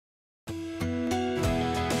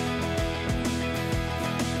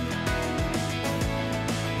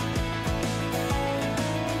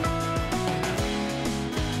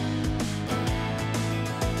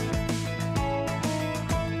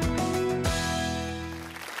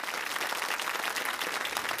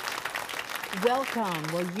Welcome.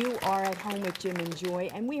 Well, you are at home with Jim and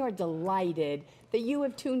Joy, and we are delighted that you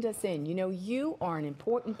have tuned us in. You know, you are an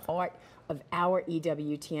important part of our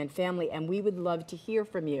EWTN family, and we would love to hear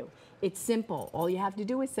from you. It's simple. All you have to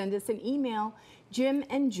do is send us an email,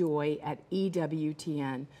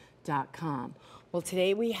 jimandjoy@ewtn.com. Well,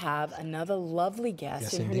 today we have another lovely guest,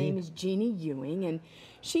 Yes, and her indeed. name is Jeannie Ewing, and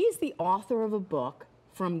she is the author of a book,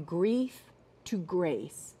 From Grief to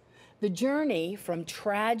Grace, the journey from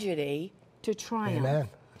tragedy to triumph. Amen.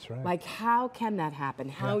 That's right. Like, how can that happen?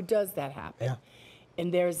 How does that happen? Yeah.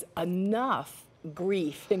 And there's enough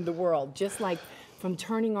grief in the world, just like from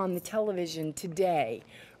turning on the television today,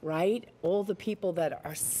 right? All the people that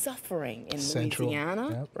are suffering in Louisiana,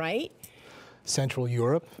 yep. right? Central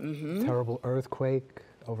Europe, terrible earthquake,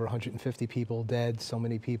 over 150 people dead, so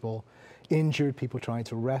many people injured, people trying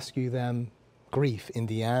to rescue them. Grief,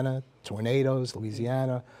 Indiana, tornadoes,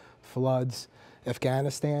 Louisiana, floods.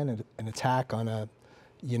 Afghanistan, an attack on a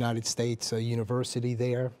United States university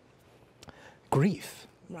there. Grief,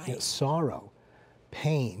 Right. you know, sorrow,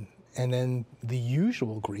 pain, and then the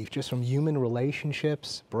usual grief just from human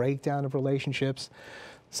relationships, breakdown of relationships.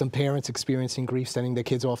 Some parents experiencing grief, sending their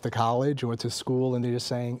kids off to college or to school, and they're just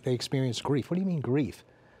saying they experience grief. What do you mean grief?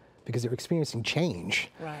 Because they're experiencing change.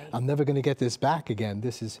 Right. I'm never going to get this back again.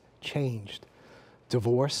 This is changed.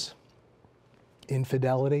 Divorce,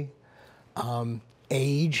 infidelity,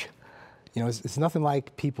 age. You know, it's nothing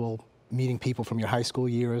like meeting people from your high school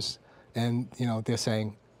years, and you know they're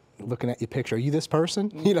saying, looking at your picture, are you this person?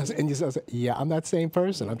 You know, and you say, yeah, I'm that same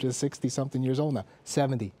person. I'm just 60-something years old now,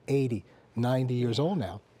 70, 80, 90 years old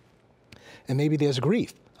now. And maybe there's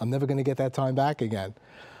grief. I'm never going to get that time back again.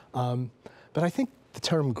 But I think the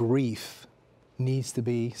term grief needs to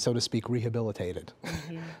be, so to speak, rehabilitated,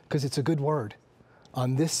 because it's a good word.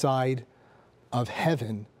 On this side of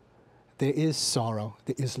heaven, there is sorrow,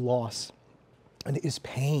 there is loss, and there is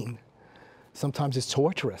pain. Sometimes it's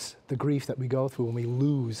torturous, the grief that we go through when we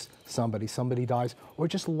lose somebody dies, or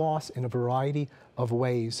just loss in a variety of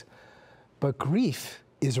ways. But grief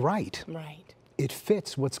is right. Right. It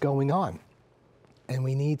fits what's going on. And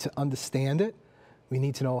we need to understand it. We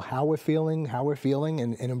need to know how we're feeling,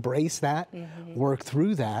 and embrace that, work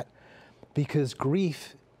through that, because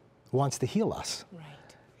grief wants to heal us. Right.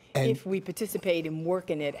 And if we participate in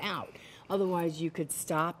working it out. Otherwise, you could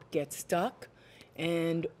stop, get stuck,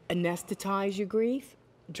 and anesthetize your grief,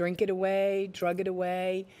 drink it away, drug it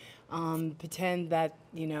away, pretend that,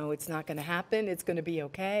 you know, it's not going to happen, it's going to be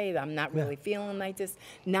okay, I'm not really feeling like this,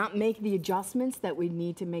 not make the adjustments that we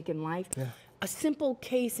need to make in life. Yeah. A simple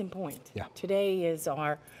case in point. Yeah. Today is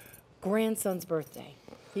our grandson's birthday.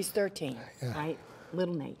 He's 13, right?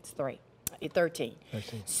 Little Nate's 13. 13.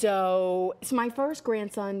 So it's my first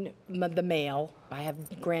grandson, the male. I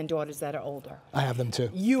have granddaughters that are older. I have them too.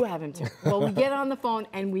 You have him too. Well, we get on the phone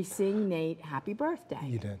and we sing Nate happy birthday.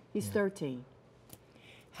 You did. He's 13.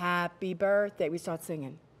 Happy birthday. We start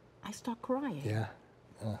singing. I start crying. Yeah.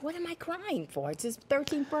 What am I crying for? It's his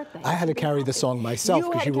 13th birthday. I had to carry the song myself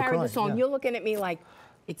because you were crying. You had to carry the song. Yeah. You're looking at me like,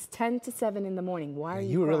 it's 10 to 7 in the morning. Why are you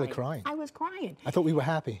crying? You were really crying. I was crying. I thought we were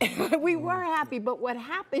happy. We were happy, but what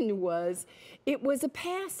happened was, it was a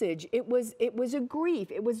passage. It was a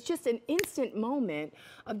grief. It was just an instant moment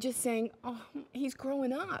of just saying, oh, he's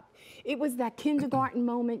growing up. It was that kindergarten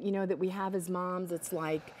moment, you know, that we have as moms. It's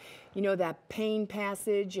like, you know, that pain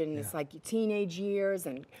passage, and it's like your teenage years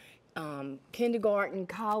and kindergarten,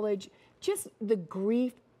 college, just the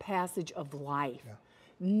grief passage of life. Yeah.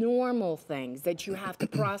 Normal things that you have to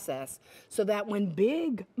process so that when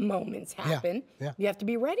big moments happen, you have to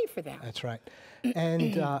be ready for them. That's right.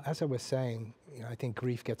 And as I was saying, you know, I think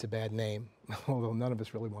grief gets a bad name, although none of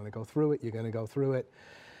us really want to go through it. You're going to go through it.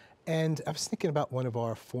 And I was thinking about one of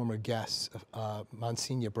our former guests,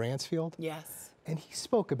 Monsignor Bransfield. Yes. And he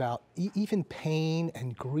spoke about even pain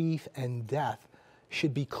and grief and death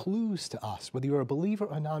should be clues to us, whether you're a believer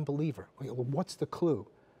or non-believer. What's the clue?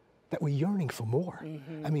 That we're yearning for more.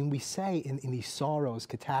 I mean, we say in these sorrows,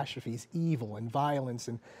 catastrophes, evil and violence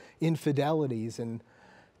and infidelities and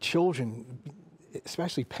children,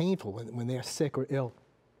 especially painful when they're sick or ill.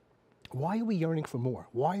 Why are we yearning for more?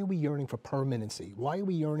 Why are we yearning for permanency? Why are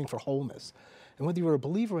we yearning for wholeness? And whether you're a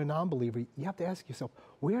believer or a non-believer, you have to ask yourself,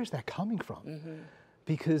 where is that coming from?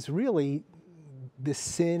 Because really, this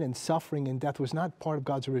sin and suffering and death was not part of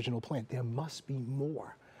God's original plan. There must be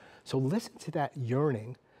more. So listen to that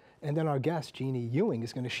yearning. And then our guest, Jeannie Ewing,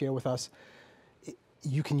 is going to share with us,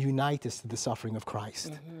 you can unite this to the suffering of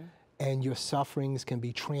Christ. And your sufferings can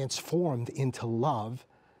be transformed into love,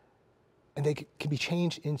 and they can be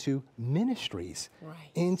changed into ministries,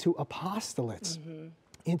 into apostolates.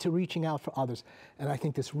 into reaching out for others. And I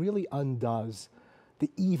think this really undoes the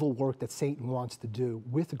evil work that Satan wants to do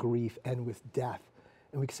with grief and with death.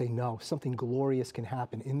 And we can say, no, something glorious can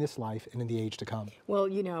happen in this life and in the age to come. Well,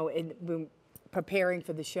 you know, when preparing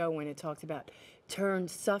for the show, when it talks about turn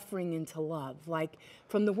suffering into love, like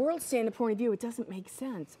from the world's standpoint of view, it doesn't make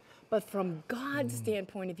sense. But from God's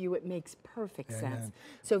standpoint of view, it makes perfect sense.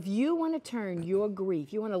 So if you want to turn your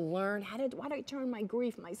grief, you want to learn why do I turn my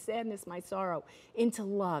grief, my sadness, my sorrow into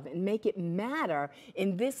love and make it matter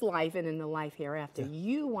in this life and in the life hereafter,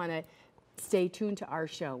 you want to stay tuned to our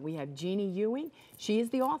show. We have Jeannie Ewing. She is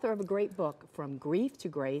the author of a great book, From Grief to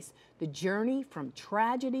Grace, The Journey from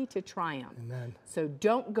Tragedy to Triumph. Amen. So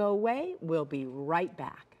don't go away. We'll be right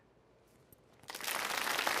back.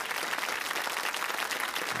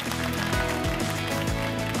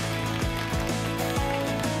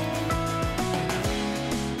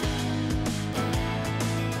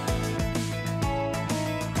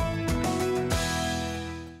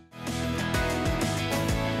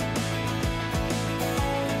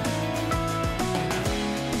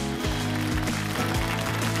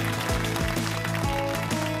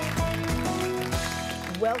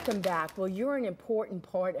 Welcome back. Well, you're an important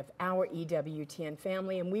part of our EWTN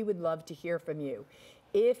family, and we would love to hear from you.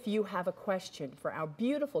 If you have a question for our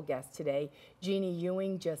beautiful guest today, Jeannie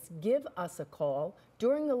Ewing, just give us a call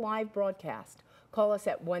during the live broadcast. Call us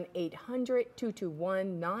at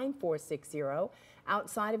 1-800-221-9460.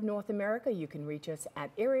 Outside of North America, you can reach us at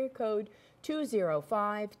area code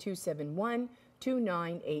 205-271-2980.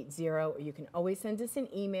 Or you can always send us an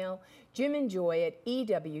email,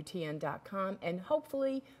 jimandjoy@ewtn.com, and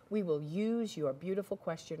hopefully we will use your beautiful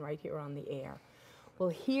question right here on the air. Well,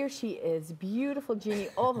 here she is, beautiful Jeannie,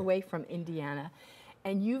 all the way from Indiana.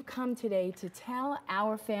 And you've come today to tell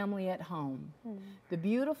our family at home the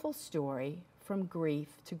beautiful story from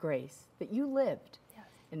grief to grace that you lived.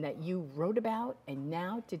 And that you wrote about, and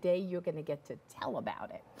now today you're going to get to tell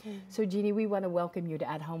about it. So Jeannie, we want to welcome you to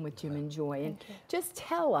At Home with Jim and Joy. And just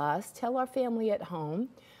tell our family at home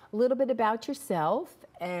a little bit about yourself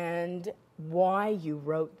and why you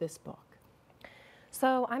wrote this book.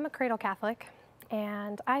 So I'm a cradle Catholic,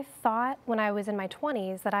 and I thought when I was in my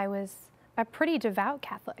 20s that I was a pretty devout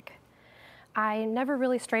Catholic. I never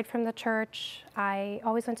really strayed from the church. I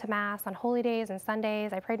always went to Mass on holy days and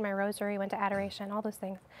Sundays. I prayed my rosary, went to adoration, all those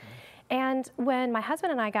things. And when my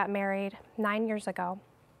husband and I got married 9 years ago,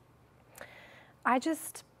 I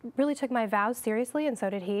just really took my vows seriously, and so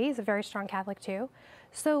did he. He's a very strong Catholic too.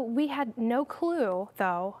 So we had no clue,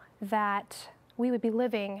 though, that we would be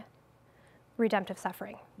living redemptive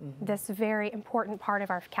suffering, this very important part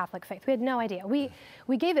of our Catholic faith. We had no idea. We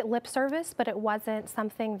gave it lip service, but it wasn't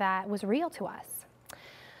something that was real to us.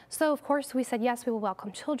 So of course we said, yes, we will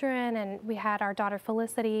welcome children, and we had our daughter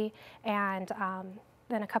Felicity, and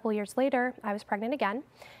then a couple of years later, I was pregnant again,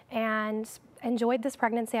 and enjoyed this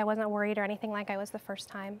pregnancy. I wasn't worried or anything like I was the first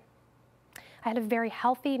time. I had a very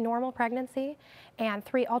healthy, normal pregnancy, and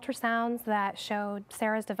 3 ultrasounds that showed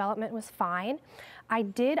Sarah's development was fine. I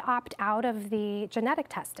did opt out of the genetic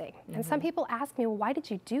testing, and some people ask me, well, why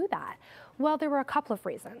did you do that? Well, there were a couple of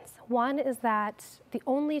reasons. One is that the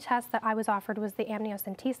only test that I was offered was the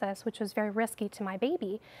amniocentesis, which was very risky to my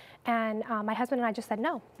baby, and my husband and I just said,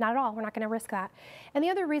 no, not at all, we're not going to risk that. And the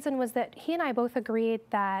other reason was that he and I both agreed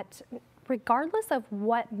that regardless of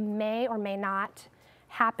what may or may not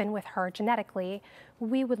happen with her genetically,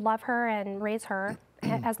 we would love her and raise her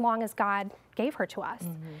as long as God gave her to us.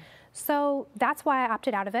 So that's why I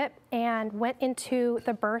opted out of it and went into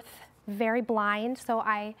the birth very blind. So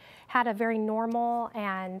I had a very normal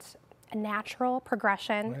and a natural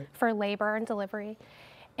progression for labor and delivery,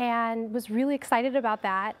 and was really excited about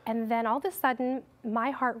that. And then all of a sudden,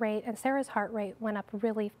 my heart rate and Sarah's heart rate went up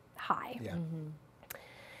really high.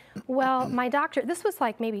 Well, my doctor, this was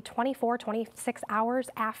like maybe 24, 26 hours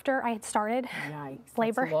after I had started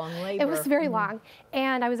labor. That's a long labor. It was very long.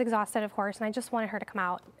 And I was exhausted, of course, and I just wanted her to come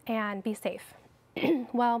out and be safe.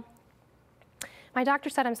 Well, my doctor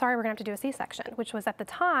said, I'm sorry, we're going to have to do a C-section, which was at the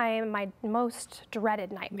time my most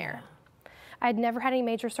dreaded nightmare. I had never had any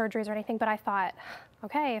major surgeries or anything, but I thought,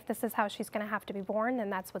 okay, if this is how she's going to have to be born, then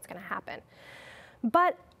that's what's going to happen.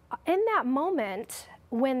 But in that moment,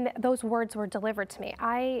 when those words were delivered to me,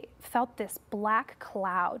 I felt this black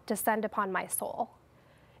cloud descend upon my soul.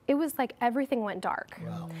 It was like everything went dark.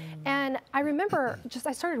 And I remember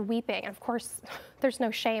I started weeping. And of course, there's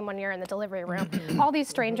no shame when you're in the delivery room. All these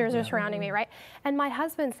strangers are surrounding me, right? And my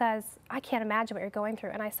husband says, I can't imagine what you're going through.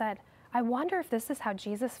 And I said, I wonder if this is how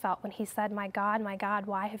Jesus felt when he said, my God,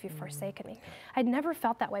 why have you forsaken me? I'd never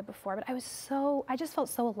felt that way before, but I just felt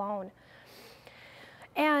so alone.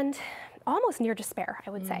 And almost near despair, I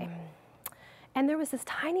would say. And there was this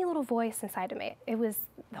tiny little voice inside of me. It was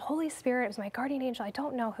the Holy Spirit, it was my guardian angel, I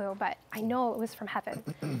don't know who, but I know it was from heaven.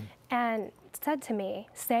 And it said to me,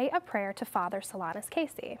 say a prayer to Father Solanus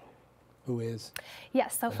Casey. Who is?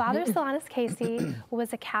 Yes, so Father Solanus Casey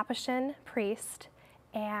was a Capuchin priest,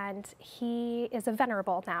 and he is a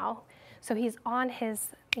venerable now. So he's on his,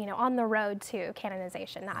 on the road to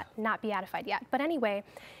canonization, not beatified yet. But anyway,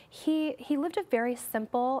 he lived a very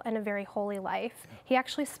simple and a very holy life. He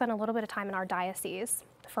actually spent a little bit of time in our diocese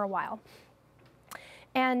for a while.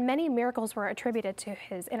 And many miracles were attributed to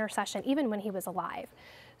his intercession, even when he was alive.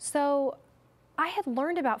 So I had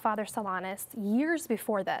learned about Father Solanus years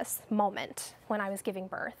before this moment when I was giving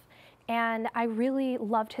birth. And I really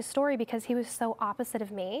loved his story because he was so opposite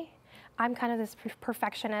of me. I'm kind of this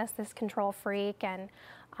perfectionist, this control freak, and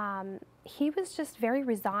he was just very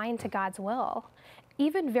resigned to God's will.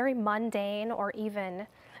 Even very mundane or even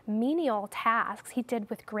menial tasks he did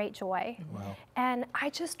with great joy. Wow. And I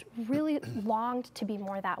just really longed to be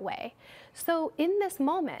more that way. So in this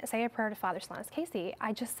moment, say a prayer to Father Solanus Casey,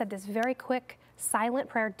 I just said this very quick, silent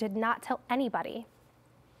prayer, did not tell anybody,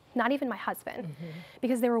 not even my husband,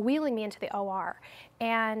 because they were wheeling me into the OR.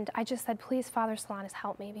 And I just said, please, Father Solanus,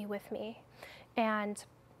 help me, be with me. And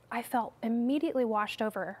I felt immediately washed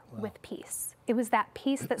over with peace. It was that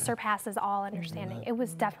peace that surpasses all understanding. It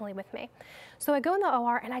was definitely with me. So I go in the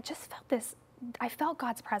OR and I just felt this, I felt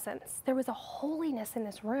God's presence. There was a holiness in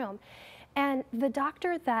this room. And the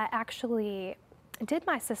doctor that actually did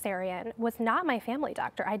my cesarean was not my family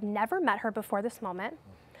doctor. I'd never met her before this moment.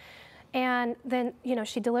 And then,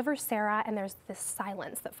 she delivers Sarah, and there's this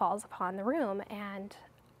silence that falls upon the room, and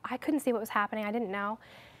I couldn't see what was happening. I didn't know.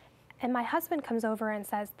 And my husband comes over and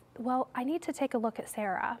says, well, I need to take a look at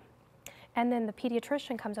Sarah. And then the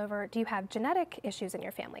pediatrician comes over, do you have genetic issues in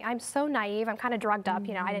your family? I'm so naive, I'm kind of drugged up,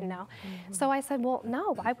 I didn't know. So I said, well,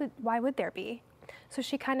 no, why would there be? So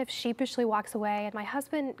she kind of sheepishly walks away, and my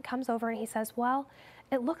husband comes over and he says, well,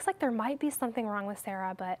 it looks like there might be something wrong with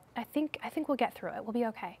Sarah, but I think we'll get through it, we'll be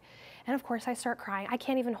okay. And of course I start crying. I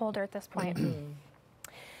can't even hold her at this point.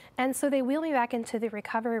 And so they wheel me back into the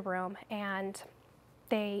recovery room, and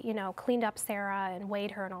they, cleaned up Sarah and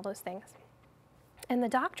weighed her and all those things. And the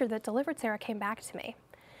doctor that delivered Sarah came back to me,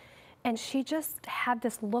 and she just had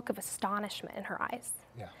this look of astonishment in her eyes.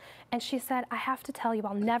 Yeah. And she said, I have to tell you,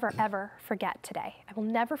 I'll never, ever forget today. I will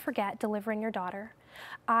never forget delivering your daughter.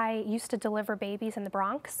 I used to deliver babies in the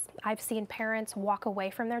Bronx. I've seen parents walk away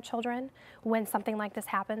from their children when something like this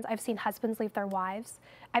happens. I've seen husbands leave their wives.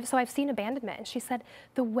 So I've seen abandonment. And she said,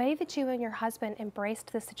 the way that you and your husband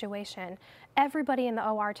embraced the situation, everybody in the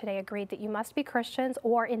OR today agreed that you must be Christians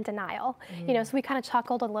or in denial. So we kind of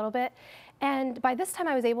chuckled a little bit. And by this time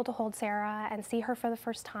I was able to hold Sarah and see her for the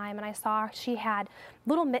first time. And I saw she had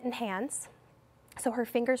little mitten hands. So her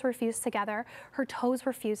fingers were fused together, her toes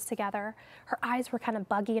were fused together, her eyes were kind of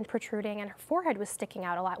buggy and protruding, and her forehead was sticking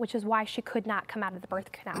out a lot, which is why she could not come out of the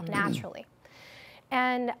birth canal naturally.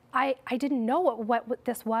 And I didn't know what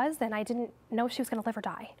this was, and I didn't know if she was going to live or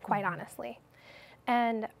die, quite honestly.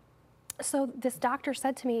 And so this doctor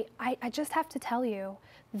said to me, I just have to tell you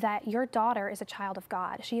that your daughter is a child of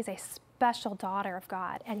God. She is a special daughter of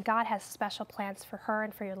God, and God has special plans for her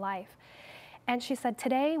and for your life. And she said,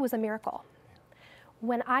 today was a miracle.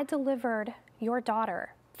 When I delivered your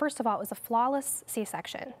daughter, first of all, it was a flawless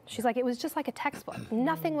C-section. She's like, it was just like a textbook.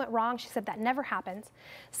 Nothing went wrong. She said that never happens.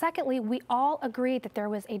 Secondly, we all agreed that there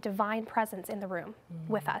was a divine presence in the room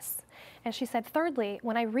with us. And she said, thirdly,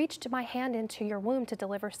 when I reached my hand into your womb to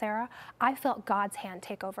deliver Sarah, I felt God's hand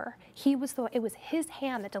take over. It was his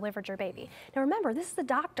hand that delivered your baby. Now remember, this is a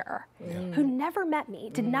doctor who never met me,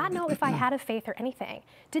 did not know if I had a faith or anything,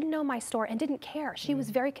 didn't know my story, and didn't care. She was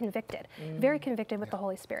very convicted with the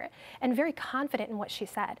Holy Spirit, and very confident in what she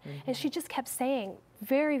said. And she just kept saying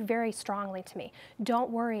very, very strongly to me, don't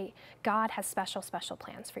worry, God has special, special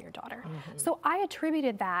plans for your daughter. So I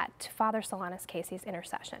attributed that to Father Solanus Casey's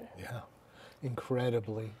intercession. Yeah,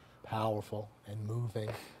 incredibly powerful and moving.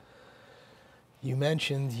 You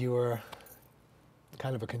mentioned you were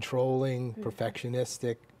kind of a controlling,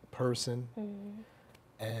 perfectionistic person,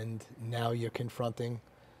 and now you're confronting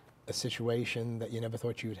a situation that you never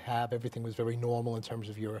thought you would have. Everything was very normal in terms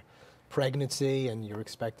of your pregnancy, and you're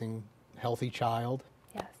expecting a healthy child.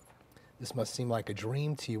 Yes. This must seem like a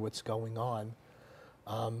dream to you, what's going on.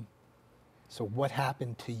 So what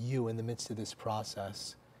happened to you in the midst of this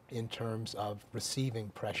process in terms of receiving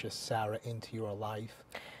precious Sarah into your life?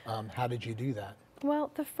 How did you do that?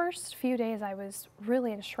 Well, the first few days I was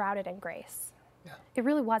really enshrouded in grace. Yeah. It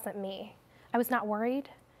really wasn't me. I was not worried.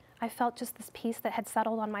 I felt just this peace that had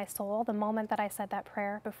settled on my soul the moment that I said that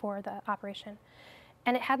prayer before the operation.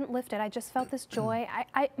 And it hadn't lifted. I just felt this joy.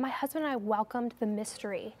 My husband and I welcomed the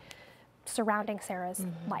mystery surrounding Sarah's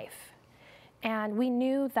life. And we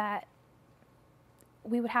knew that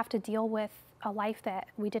we would have to deal with a life that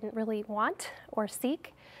we didn't really want or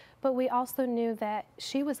seek, but we also knew that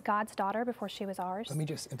she was God's daughter before she was ours. Let me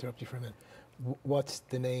just interrupt you for a minute. What's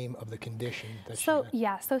the name of the condition that she So, had?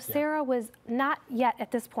 yeah, so Sarah was not yet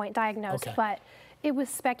at this point diagnosed, but it was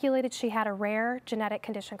speculated she had a rare genetic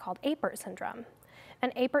condition called Apert syndrome.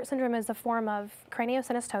 And Apert syndrome is a form of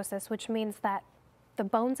craniosynostosis, which means that the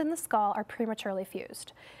bones in the skull are prematurely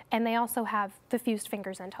fused. And they also have the fused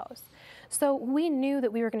fingers and toes. So we knew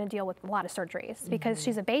that we were going to deal with a lot of surgeries because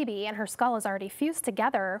she's a baby and her skull is already fused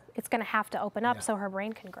together. It's going to have to open up so her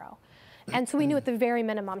brain can grow. And so we knew at the very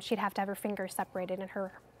minimum she'd have to have her fingers separated and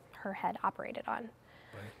her head operated on.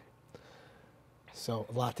 Right. So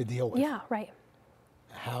a lot to deal with. Yeah, right.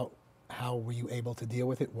 How were you able to deal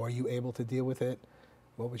with it? Were you able to deal with it?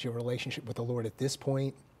 What was your relationship with the Lord at this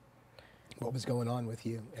point? What was going on with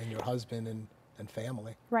you and your husband and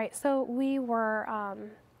family? Right. So we were,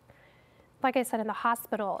 like I said, in the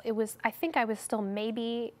hospital. I think I was still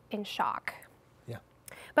maybe in shock. Yeah.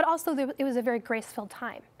 But also it was a very grace-filled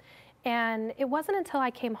time. And it wasn't until I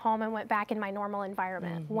came home and went back in my normal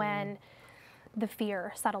environment when the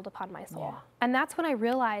fear settled upon my soul. Yeah. And that's when I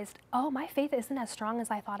realized, oh, my faith isn't as strong as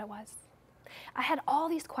I thought it was. I had all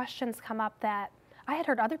these questions come up that I had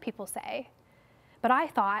heard other people say, but I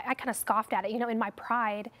kind of scoffed at it, in my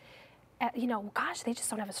pride. Gosh, they just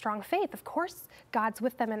don't have a strong faith. Of course, God's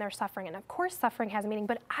with them in their suffering, and of course, suffering has meaning.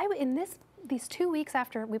 But these 2 weeks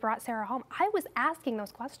after we brought Sarah home, I was asking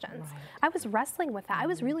those questions. Right. I was wrestling with that. I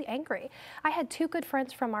was really angry. I had 2 good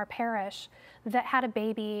friends from our parish that had a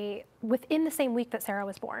baby within the same week that Sarah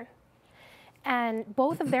was born. And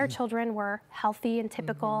both of their children were healthy and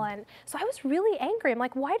typical. And so I was really angry. I'm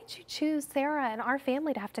like, why did you choose Sarah and our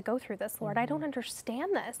family to have to go through this, Lord? I don't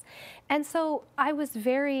understand this. And so I was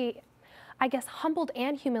very, I guess, humbled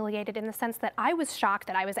and humiliated in the sense that I was shocked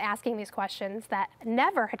that I was asking these questions that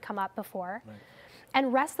never had come up before. Right.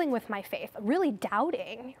 And wrestling with my faith, really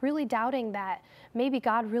doubting that maybe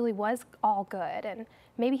God really was all good and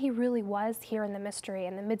maybe he really was here in the mystery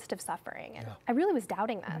in the midst of suffering. And I really was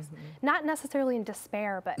doubting this, not necessarily in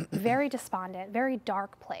despair, but very despondent, very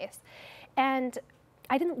dark place. And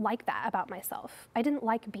I didn't like that about myself. I didn't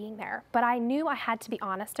like being there, but I knew I had to be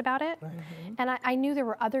honest about it. Right. And I knew there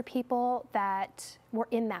were other people that were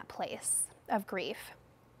in that place of grief.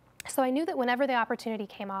 So I knew that whenever the opportunity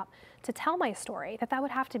came up to tell my story, that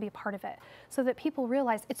would have to be part of it, so that people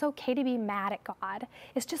realize it's okay to be mad at God.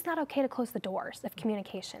 It's just not okay to close the doors of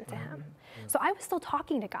communication to him. So I was still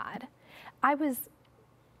talking to God. I was,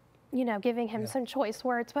 giving him some choice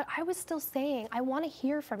words, but I was still saying, I want to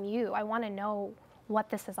hear from you. I want to know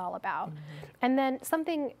what this is all about. And then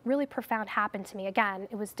something really profound happened to me. Again,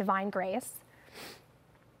 it was divine grace.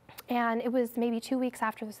 And it was maybe 2 weeks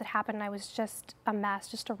after this had happened, and I was just a mess,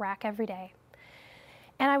 just a wreck every day.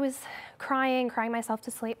 And I was crying myself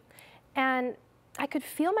to sleep. And I could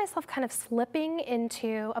feel myself kind of slipping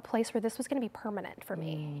into a place where this was going to be permanent for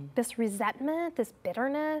me. This resentment, this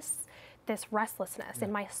bitterness, this restlessness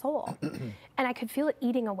in my soul. And I could feel it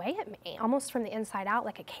eating away at me, almost from the inside out,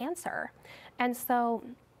 like a cancer. And so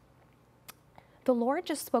the Lord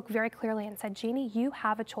just spoke very clearly and said, Jeannie, you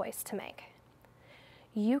have a choice to make.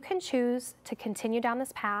 You can choose to continue down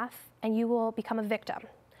this path and you will become a victim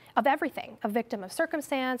of everything, a victim of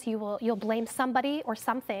circumstance. You'll blame somebody or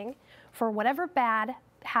something for whatever bad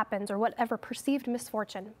happens or whatever perceived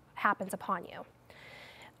misfortune happens upon you.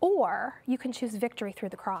 Or you can choose victory through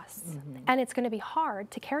the cross. And it's going to be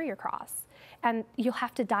hard to carry your cross. And you'll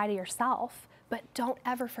have to die to yourself, but don't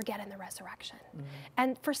ever forget in the resurrection.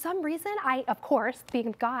 And for some reason, of course,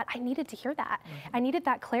 being God, I needed to hear that. I needed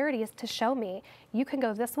that clarity to show me, you can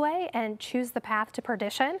go this way and choose the path to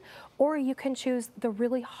perdition, or you can choose the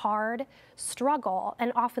really hard struggle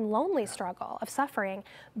and often lonely struggle of suffering,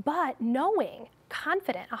 but knowing,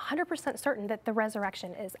 confident, 100% certain that the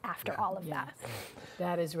resurrection is after all of that.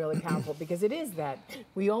 That is really powerful, because it is that.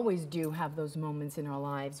 We always do have those moments in our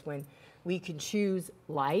lives when we can choose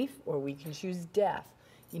life or we can choose death.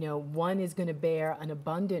 One is going to bear an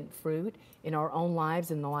abundant fruit in our own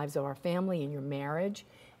lives, in the lives of our family, in your marriage,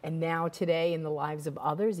 and now today in the lives of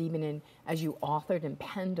others, even as you authored and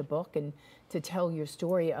penned a book and to tell your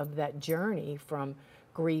story of that journey from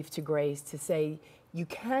grief to grace, to say you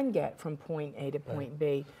can get from point A to point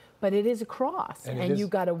B, but it is a cross and you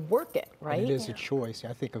got to work it, right? And it is a choice.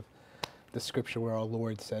 I think of the scripture where our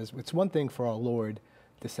Lord says, it's one thing for our Lord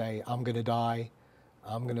to say, I'm going to die,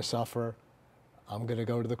 I'm going to suffer. I'm going to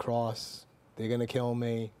go to the cross. They're going to kill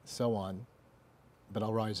me, so on. But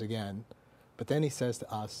I'll rise again. But then he says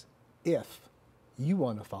to us, if you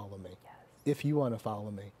want to follow me, if you want to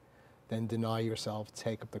follow me, then deny yourself,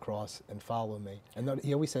 take up the cross, and follow me. And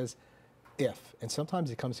he always says, if. And sometimes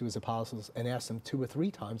he comes to his apostles and asks them 2 or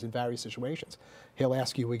 3 times in various situations. He'll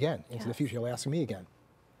ask you again. Into the future, he'll ask me again.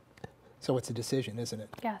 So it's a decision, isn't it?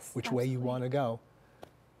 Yes. Which way you want to go.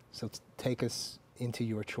 So take us into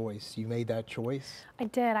your choice. You made that choice? I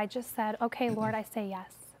did. I just said, okay, Lord, I say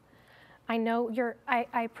yes. I know I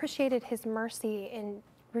appreciated his mercy in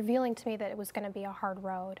revealing to me that it was going to be a hard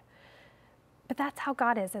road. But that's how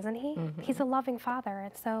God is, isn't he? He's a loving father.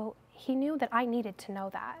 And so he knew that I needed to know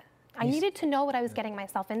that. I needed to know what I was getting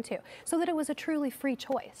myself into so that it was a truly free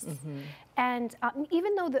choice. And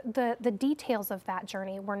even though the details of that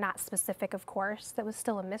journey were not specific, of course, that was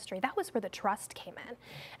still a mystery. That was where the trust came in.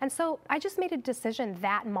 And so I just made a decision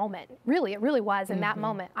that moment. Really, it really was in that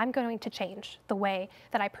moment. I'm going to change the way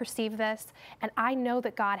that I perceive this. And I know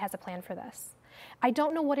that God has a plan for this. I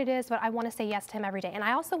don't know what it is, but I want to say yes to him every day. And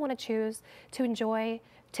I also want to choose to enjoy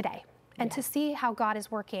today. And to see how God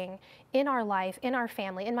is working in our life, in our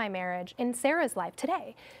family, in my marriage, in Sarah's life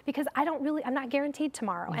today. Because I'm not guaranteed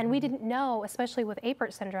tomorrow. And we didn't know, especially with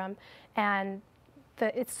Apert syndrome, and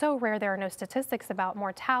it's so rare there are no statistics about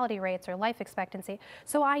mortality rates or life expectancy.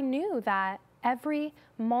 So I knew that every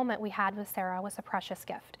moment we had with Sarah was a precious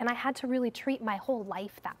gift. And I had to really treat my whole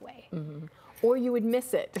life that way. Or you would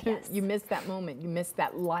miss it. Yes. You missed that moment, you missed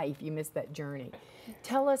that life, you missed that journey.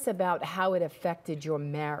 Tell us about how it affected your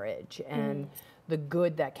marriage and the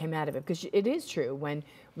good that came out of it. Because it is true,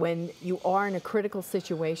 when you are in a critical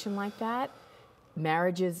situation like that,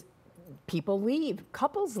 marriages, people leave,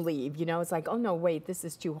 couples leave. You know, it's like, oh no, wait, this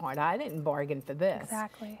is too hard. I didn't bargain for this.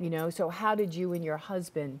 Exactly. You know, so how did you and your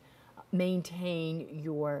husband maintain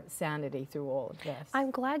your sanity through all of this?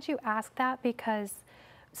 I'm glad you asked that, because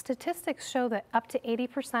statistics show that up to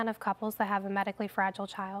 80% of couples that have a medically fragile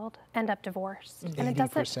child end up divorced. And it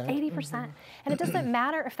doesn't 80%. And it doesn't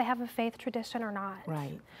matter if they have a faith tradition or not.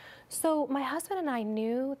 Right. So my husband and I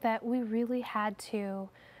knew that we really had to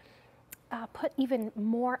put even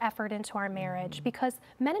more effort into our marriage, because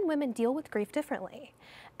men and women deal with grief differently.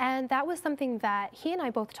 And that was something that he and I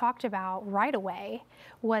both talked about right away,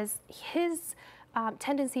 was his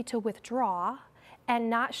tendency to withdraw and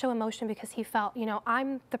not show emotion, because he felt, you know,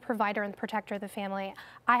 I'm the provider and the protector of the family.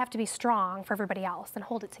 I have to be strong for everybody else and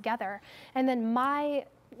hold it together. And then my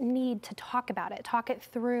need to talk about it, talk it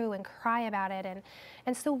through and cry about it.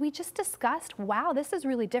 And so we just discussed, wow, this is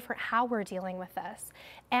really different how we're dealing with this.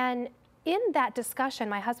 And in that discussion,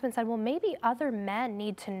 my husband said, well, maybe other men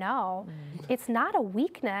need to know it's not a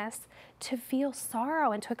weakness to feel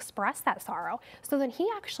sorrow and to express that sorrow. So then he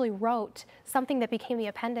actually wrote something that became the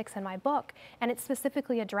appendix in my book, and it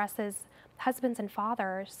specifically addresses husbands and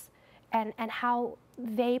fathers and how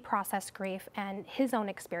they process grief and his own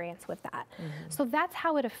experience with that. So that's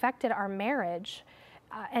how it affected our marriage.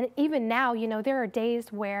 And even now, you know, there are days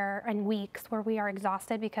and weeks where we are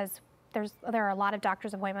exhausted, because there are a lot of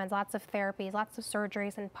doctor's appointments, lots of therapies, lots of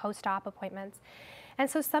surgeries and post-op appointments.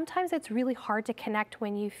 And so sometimes it's really hard to connect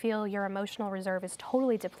when you feel your emotional reserve is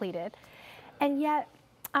totally depleted. And yet,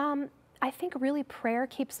 I think really prayer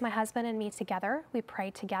keeps my husband and me together. We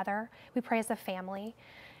pray together. We pray as a family.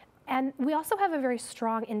 And we also have a very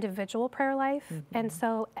strong individual prayer life. And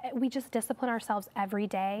so we just discipline ourselves every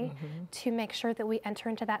day to make sure that we enter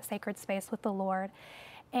into that sacred space with the Lord.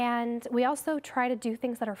 And we also try to do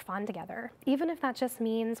things that are fun together. Even if that just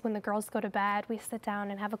means when the girls go to bed, we sit down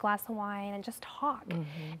and have a glass of wine and just talk.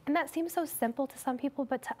 And that seems so simple to some people,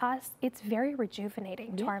 but to us, it's very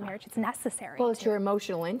rejuvenating to our marriage. It's necessary. Well, it's your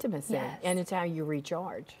emotional intimacy, and it's how you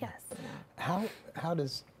recharge. Yes. How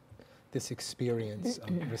does this experience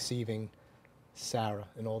of receiving Sarah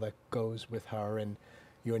and all that goes with her and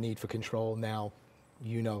your need for control now,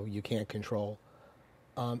 you know you can't control,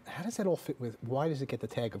 how does that all fit with, why does it get the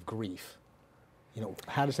tag of grief? You know,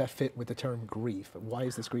 how does that fit with the term grief? Why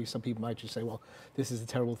is this grief? Some people might just say, well, this is a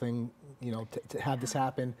terrible thing, you know, to have this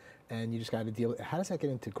happen, and you just got to deal with it. How does that get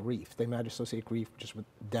into grief? They might associate grief just with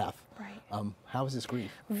death. Right. How is this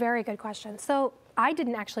grief? Very good question. So I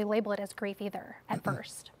didn't actually label it as grief either at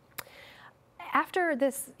first. After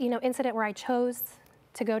this, you know, incident where I chose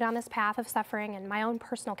to go down this path of suffering and my own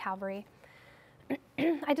personal Calvary,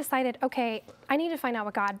 I decided, okay, I need to find out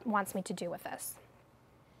what God wants me to do with this.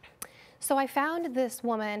 So I found this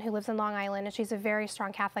woman who lives in Long Island, and she's a very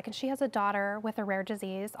strong Catholic, and she has a daughter with a rare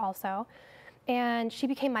disease also. And she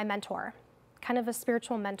became my mentor, kind of a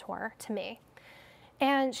spiritual mentor to me.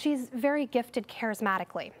 And she's very gifted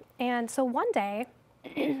charismatically. And so one day,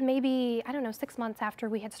 maybe, I don't know, 6 months after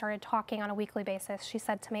we had started talking on a weekly basis, she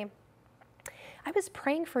said to me, I was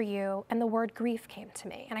praying for you and the word grief came to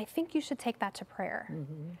me, and I think you should take that to prayer.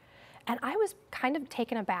 And I was kind of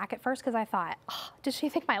taken aback at first because I thought, oh, does she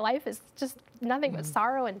think my life is just nothing but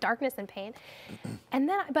sorrow and darkness and pain? And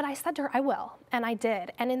then, but I said to her, I will, and I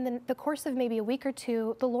did. And in the course of maybe a week or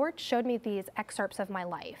two, the Lord showed me these excerpts of my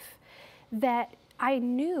life that I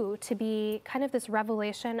knew to be kind of this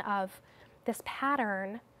revelation of this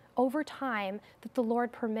pattern over time that the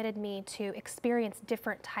Lord permitted me to experience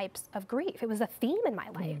different types of grief. It was a theme in my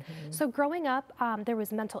life. So growing up, there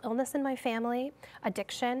was mental illness in my family,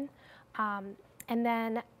 addiction, and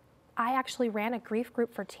then I actually ran a grief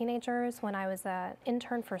group for teenagers when I was an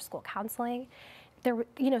intern for school counseling. There,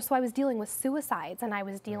 so I was dealing with suicides, and I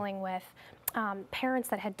was dealing with parents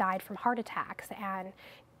that had died from heart attacks, and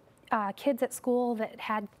kids at school that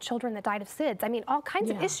had children that died of SIDS. I mean, all kinds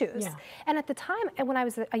of issues. And at the time, and when I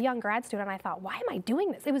was a young grad student, I thought, why am I doing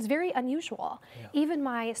this? It was very unusual. Even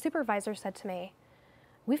my supervisor said to me,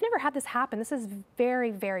 we've never had this happen. This is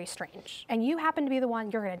very, very strange. And you happen to be the one,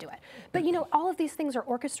 you're going to do it. But all of these things are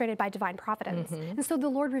orchestrated by divine providence. And so the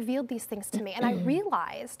Lord revealed these things to me. And I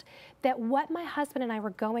realized that what my husband and I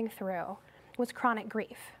were going through was chronic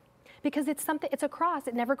grief. Because it's a cross,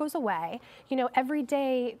 it never goes away. Every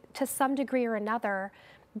day, to some degree or another,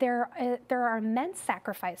 there are immense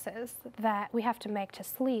sacrifices that we have to make to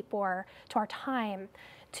sleep or to our time,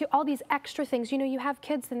 to all these extra things. You have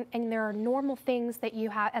kids and there are normal things that you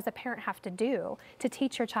as a parent have to do to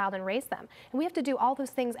teach your child and raise them. And we have to do all those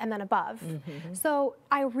things and then above. So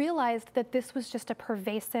I realized that this was just a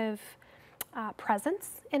pervasive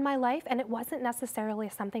presence in my life, and it wasn't necessarily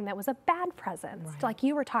something that was a bad presence, like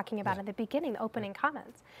you were talking about at the beginning, the opening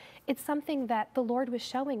comments. It's something that the Lord was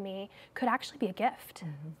showing me could actually be a gift.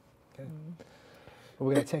 Okay. Well,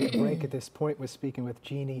 we're going to take a break at this point. We're speaking with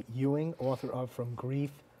Jeannie Ewing, author of From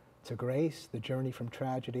Grief to Grace, The Journey from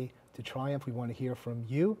Tragedy to Triumph. We want to hear from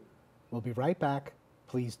you. We'll be right back.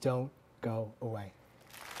 Please don't go away.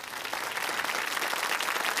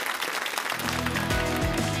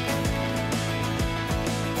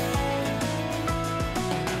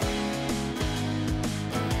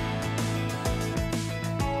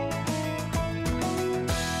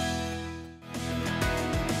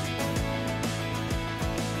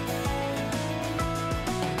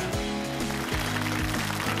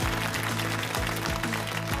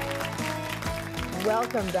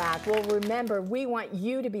 Welcome back. Well, remember, we want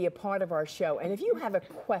you to be a part of our show. And if you have a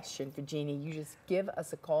question for Jeannie, you just give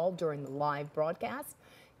us a call during the live broadcast.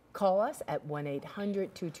 Call us at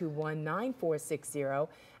 1-800-221-9460.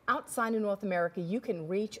 Outside of North America, you can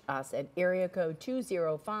reach us at area code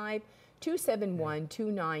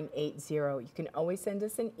 205-271-2980. You can always send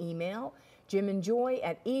us an email,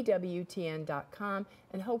 jimandjoy@ewtn.com,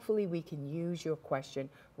 and hopefully we can use your question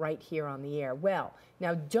right here on the air. Well,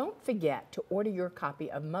 now don't forget to order your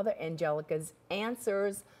copy of Mother Angelica's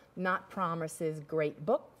Answers, Not Promises great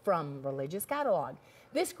book from Religious Catalog.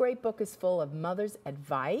 This great book is full of mother's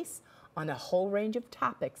advice on a whole range of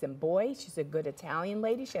topics, and boy, she's a good Italian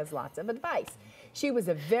lady. She has lots of advice. She was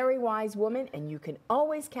a very wise woman, and you can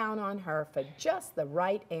always count on her for just the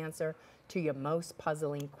right answer to your most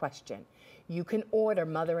puzzling question. You can order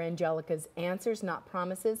Mother Angelica's Answers, Not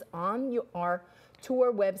Promises on our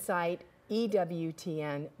tour website,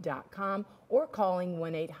 ewtn.com, or calling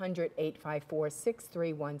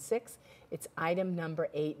 1-800-854-6316. It's item number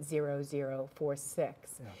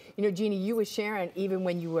 80046. Jeannie, you were sharing even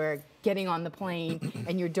when you were getting on the plane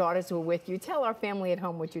and your daughters were with you. Tell our family at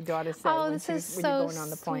home what your daughter said when you were going on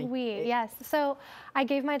the plane. Sweet. Yes. So I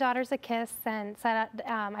gave my daughters a kiss and said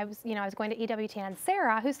I was going to EWTN.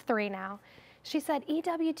 Sarah, who's 3 now, she said,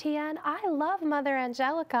 EWTN, I love Mother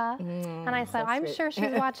Angelica. And I said, I'm sure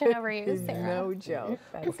she's watching over you, Sarah. No joke.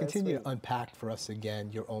 Well, continue to unpack for us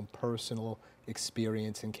again your own personal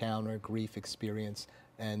experience, encounter, grief experience,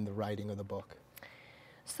 and the writing of the book.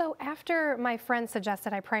 So after my friend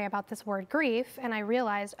suggested I pray about this word grief, and I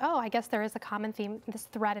realized, oh, I guess there is a common theme, this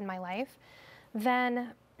thread in my life,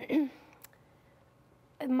 then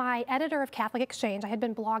my editor of Catholic Exchange, I had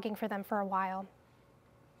been blogging for them for a while,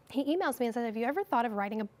 he emails me and says, have you ever thought of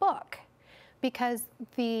writing a book? Because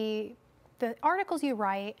the articles you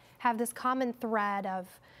write have this common thread of,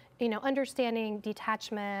 understanding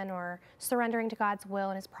detachment or surrendering to God's will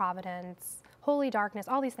and his providence, holy darkness,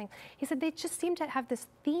 all these things. He said they just seem to have this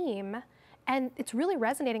theme, and it's really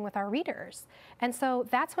resonating with our readers. And so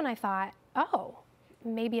that's when I thought, oh,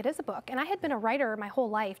 maybe it is a book. And I had been a writer my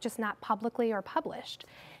whole life, just not publicly or published.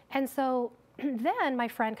 And so then my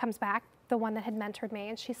friend comes back, the one that had mentored me,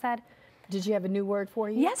 and she said, Did she have a new word for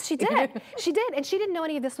you? Yes, she did. She did. And she didn't know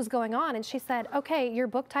any of this was going on. And she said, okay, your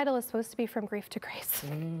book title is supposed to be From Grief to Grace.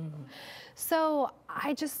 So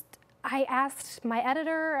I asked my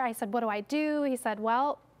editor, I said, what do I do? He said,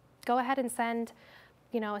 well, go ahead and send,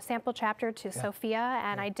 a sample chapter to Sophia.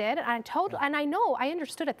 And I did. And I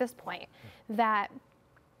understood at this point that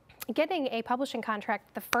getting a publishing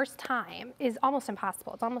contract the first time is almost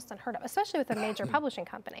impossible. It's almost unheard of, especially with a major publishing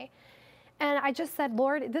company. And I just said,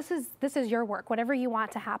 Lord, this is your work. Whatever you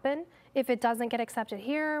want to happen, if it doesn't get accepted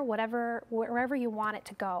here, wherever you want it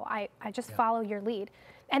to go, I just follow your lead.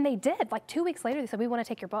 And they did. Like 2 weeks later, they said, we want to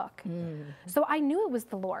take your book. So I knew it was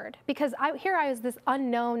the Lord, because I was this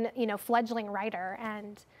unknown, fledgling writer,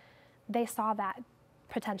 and they saw that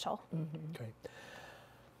potential. Great.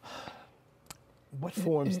 What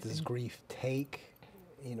forms does grief take?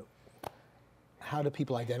 How do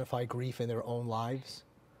people identify grief in their own lives?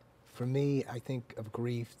 For me, I think of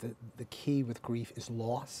grief, the key with grief is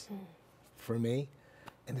loss, for me.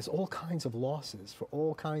 And there's all kinds of losses for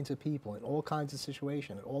all kinds of people in all kinds of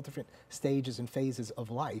situations, at all different stages and phases of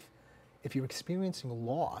life. If you're experiencing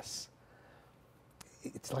loss,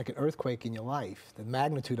 it's like an earthquake in your life. The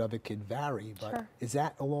magnitude of it could vary, but is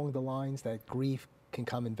that along the lines that grief can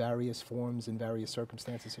come in various forms, in various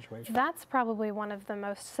circumstances, situations? That's probably one of the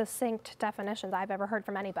most succinct definitions I've ever heard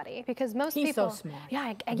from anybody, because most people— He's so smart.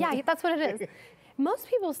 Yeah, that's what it is. Most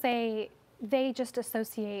people say they just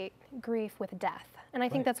associate grief with death, and I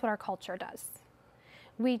think that's what our culture does.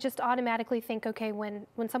 We just automatically think, okay, when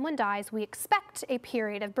someone dies, we expect a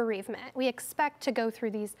period of bereavement. We expect to go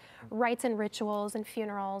through these rites and rituals and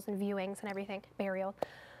funerals and viewings and everything, burial.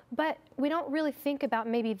 But we don't really think about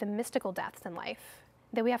maybe the mystical deaths in life,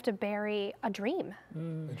 that we have to bury a dream,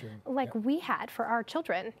 like we had for our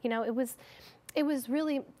children. It was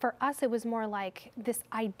really, for us, it was more like this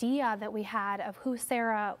idea that we had of who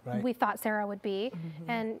Sarah, we thought Sarah would be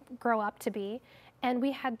and grow up to be. And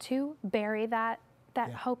we had to bury that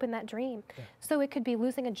hope and that dream. So it could be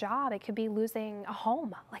losing a job, it could be losing a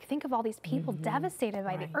home. Like, think of all these people devastated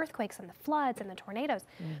by the earthquakes and the floods and the tornadoes.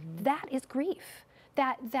 That is grief.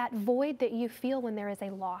 That void that you feel when there is a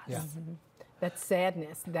loss. That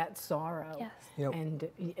sadness, that sorrow. Yes. And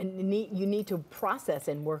you need to process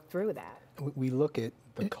and work through that. We look at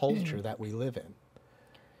the culture that we live in,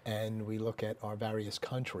 and we look at our various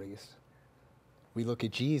countries. We look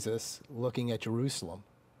at Jesus looking at Jerusalem,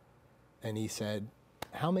 and he said,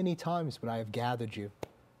 how many times would I have gathered you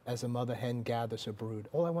as a mother hen gathers her brood?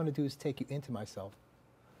 All I want to do is take you into myself,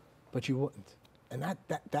 but you wouldn't. And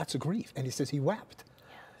that's a grief. And he says he wept.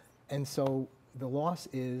 And so the loss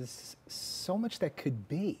is so much that could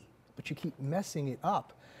be, but you keep messing it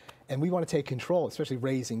up. And we want to take control, especially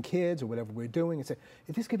raising kids or whatever we're doing, and say,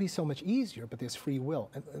 this could be so much easier, but there's free will.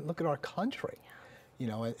 And look at our country,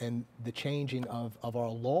 and the changing of our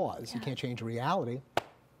laws. You can't change reality.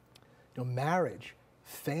 Marriage,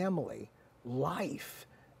 family, life,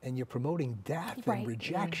 and you're promoting death and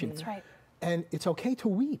rejection. That's right. And it's okay to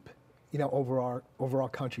weep. Over our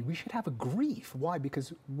country. We should have a grief. Why?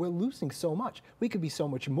 Because we're losing so much. We could be so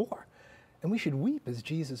much more. And we should weep as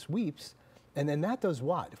Jesus weeps. And then that does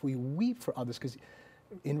what? If we weep for others, because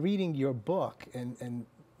in reading your book and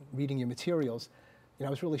reading your materials, I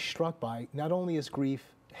was really struck by, not only is grief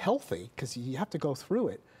healthy, because you have to go through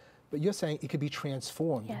it, but you're saying it could be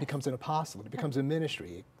transformed. It becomes an apostolate. It becomes a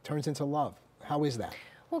ministry. It turns into love. How is that?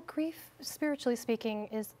 Well, grief, spiritually speaking,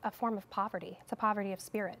 is a form of poverty. It's a poverty of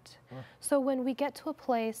spirit. So when we get to a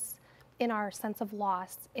place in our sense of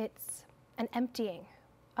loss, it's an emptying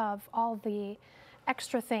of all the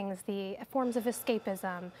extra things, the forms of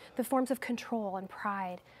escapism, the forms of control and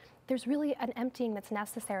pride. There's really an emptying that's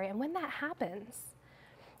necessary. And when that happens,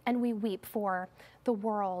 and we weep for the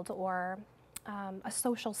world or a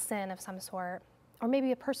social sin of some sort, or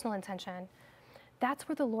maybe a personal intention, that's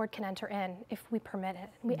where the Lord can enter in if we permit it.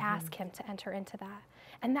 We ask him to enter into that.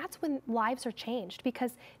 And that's when lives are changed,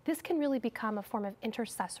 because this can really become a form of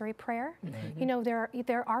intercessory prayer.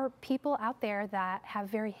 There are people out there that have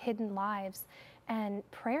very hidden lives, and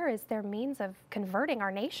prayer is their means of converting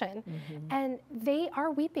our nation. And they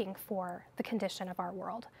are weeping for the condition of our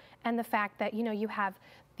world and the fact that, you have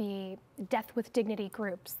the Death with Dignity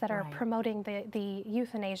groups that are promoting the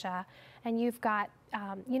euthanasia, and you've got,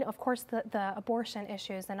 of course, the abortion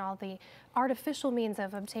issues and all the artificial means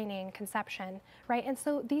of obtaining conception, right? And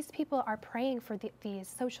so these people are praying for these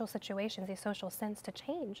social situations, these social sins to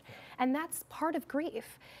change. And that's part of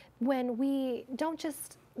grief, when we don't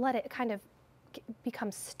just let it kind of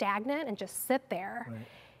become stagnant and just sit there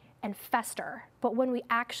and fester, but when we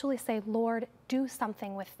actually say, Lord, do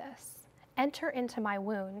something with this. Enter into my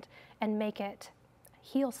wound and make it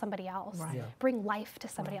heal somebody else, Right. Yeah. bring life to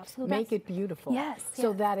somebody else. So Make it beautiful. Yes.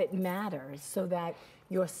 So that it matters, so that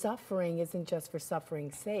your suffering isn't just for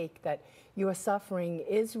suffering's sake, that your suffering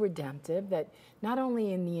is redemptive, that not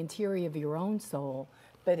only in the interior of your own soul,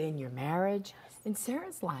 but in your marriage, in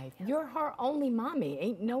Sarah's life. You're her only mommy.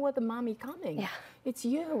 Ain't no other mommy coming. Yeah. It's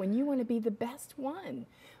you, and you want to be the best one.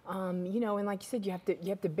 You know, and like you said, you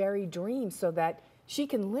have to bury dreams so that she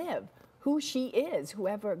can live who she is,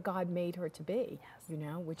 whoever God made her to be. Yes. You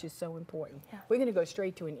know, which is so important. Yeah. We're going to go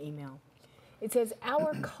straight to an email. It says,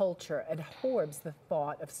 our culture abhors the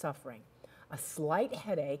thought of suffering. A slight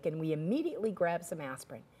headache, and we immediately grab some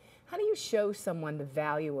aspirin. How do you show someone the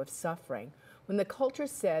value of suffering when the culture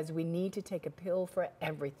says we need to take a pill for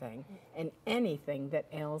everything and anything that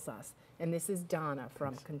ails us? And this is Donna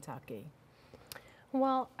from Kentucky.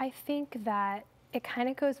 Well, I think that it kind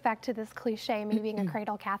of goes back to this cliche, me being a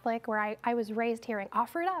cradle Catholic, where I was raised hearing,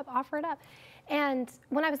 offer it up, offer it up. And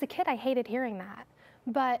when I was a kid, I hated hearing that.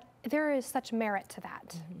 But there is such merit to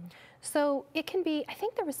that. So it can be, I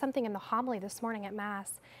think there was something in the homily this morning at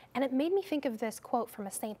Mass, and it made me think of this quote from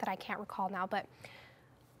a saint that I can't recall now, but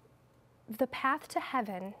the path to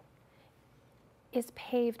heaven is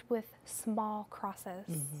paved with small crosses.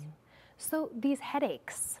 So these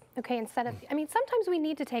headaches, okay, instead of, I mean, sometimes we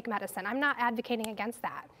need to take medicine. I'm not advocating against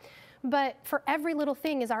that. But for every little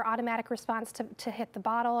thing is our automatic response to hit the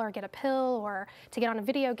bottle or get a pill or to get on a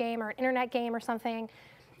video game or an internet game or something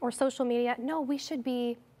or social media. No, we should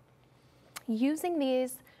be using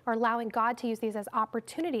these or allowing God to use these as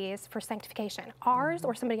opportunities for sanctification, ours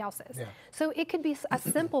or somebody else's. Yeah. So it could be a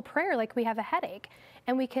simple prayer like we have a headache,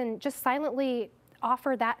 and we can just silently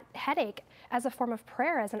offer that headache as a form of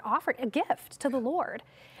prayer, as an offering, a gift to the Lord.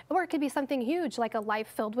 Or it could be something huge like a life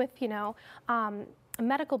filled with, you know,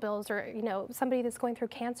 medical bills, or, you know, somebody that's going through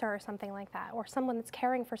cancer or something like that, or someone that's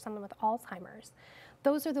caring for someone with Alzheimer's.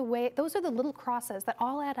 Those are the little crosses that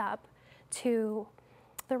all add up to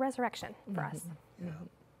the resurrection for us. Yeah.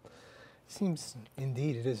 Seems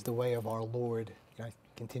indeed it is the way of our Lord. I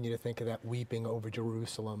continue to think of that weeping over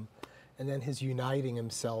Jerusalem, and then his uniting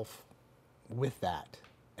himself with that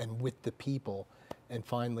and with the people, and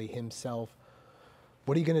finally himself.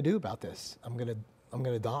 What are you going to do about this? I'm going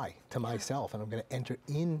to die to myself, and I'm going to enter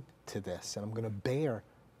into this, and I'm going to bear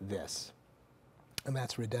this. And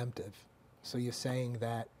that's redemptive. So you're saying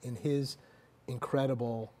that in his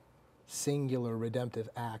incredible, singular redemptive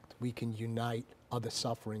act, we can unite other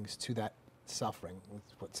sufferings to that suffering.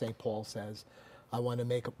 That's what St. Paul says. I want to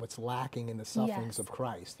make up what's lacking in the sufferings of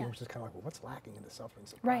Christ. Yes. Which is kind of like, well, what's lacking in the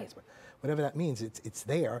sufferings of Christ? But whatever that means, it's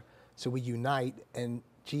there. So we unite, and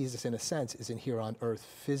Jesus, in a sense, isn't here on earth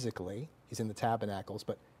physically. He's in the tabernacles,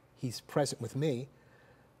 but he's present with me.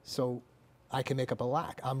 So I can make up a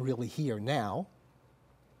lack. I'm really here now,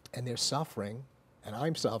 and they're suffering, and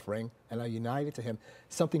I'm suffering, and I'm united to him.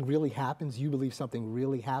 Something really happens. You believe something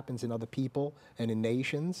really happens in other people and in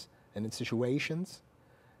nations and in situations?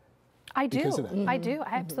 I do. I do.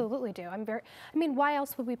 I absolutely do. I mean, why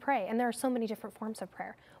else would we pray? And there are so many different forms of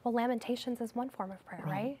prayer. Well, Lamentations is one form of prayer,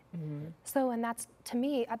 right? So, and that's, to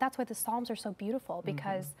me, that's why the Psalms are so beautiful,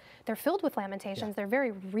 because they're filled with lamentations. They're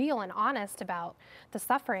very real and honest about the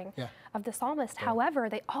suffering of the psalmist. However,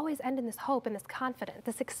 they always end in this hope and this confidence,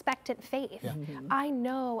 this expectant faith. I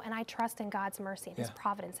know and I trust in God's mercy and his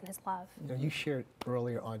providence and his love. You know, you shared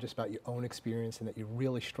earlier on just about your own experience and that you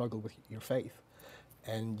really struggled with your faith.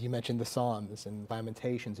 And you mentioned the Psalms and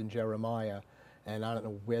Lamentations and Jeremiah, and I don't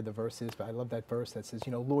know where the verse is, but I love that verse that says,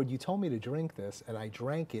 you know, Lord, you told me to drink this, and I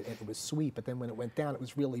drank it, and it was sweet, but then when it went down, it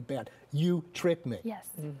was really bad. You tricked me. Yes,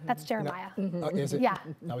 that's Jeremiah. Is it? Yeah.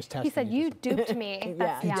 I was testing. He said, you duped me.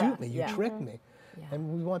 You duped me. You tricked me. And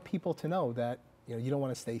we want people to know that, you know, you don't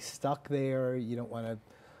want to stay stuck there. You don't want to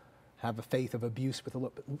have a faith of abuse with the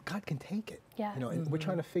Lord. But God can take it. Yeah. You know, and we're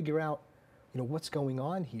trying to figure out, you know, what's going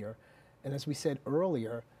on here. And as we said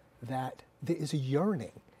earlier, that there is a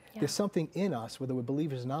yearning. There's something in us, whether we're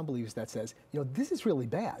believers or non-believers, that says, you know, this is really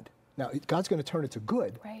bad. Now, God's going to turn it to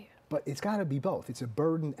good, but it's got to be both. It's a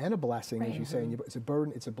burden and a blessing, as you say. It's a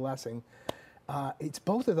burden, it's a blessing. It's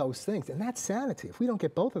both of those things, and that's sanity. If we don't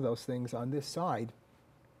get both of those things on this side,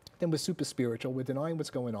 then we're super spiritual. We're denying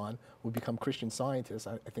what's going on. We become Christian scientists.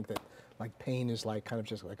 I think that, like, pain is like kind of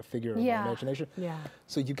just like a figure of imagination.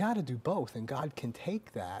 So you got to do both, and God can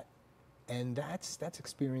take that. And that's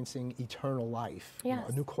experiencing eternal life, you know,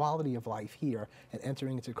 a new quality of life here, and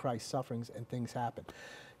entering into Christ's sufferings, and things happen.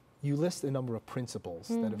 You list a number of principles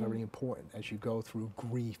that are very important as you go through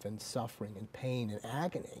grief and suffering and pain and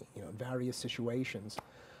agony, you know, in various situations.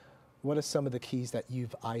 What are some of the keys that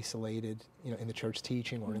you've isolated, you know, in the church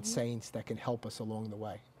teaching or in saints that can help us along the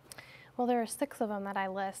way? Well, there are 6 of them that I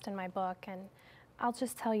list in my book, and I'll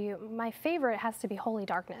just tell you, my favorite has to be Holy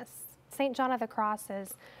Darkness. St. John of the Cross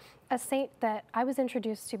is a saint that I was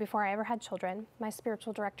introduced to before I ever had children. My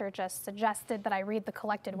spiritual director just suggested that I read the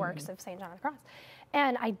collected works of St. John of the Cross.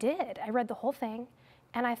 And I did. I read the whole thing.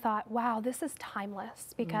 And I thought, wow, this is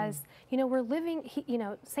timeless because, you know, we're living,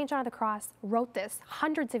 St. John of the Cross wrote this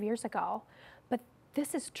hundreds of years ago, but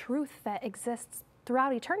this is truth that exists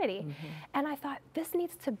throughout eternity. And I thought, this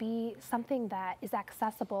needs to be something that is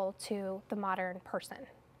accessible to the modern person.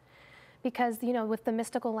 Because, you know, with the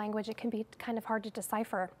mystical language, it can be kind of hard to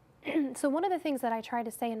decipher. So one of the things that I try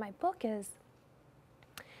to say in my book is,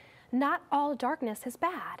 not all darkness is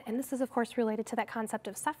bad. And this is, of course, related to that concept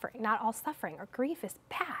of suffering. Not all suffering or grief is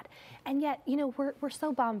bad. And yet, you know, we're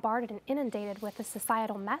so bombarded and inundated with a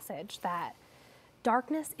societal message that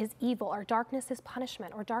darkness is evil, or darkness is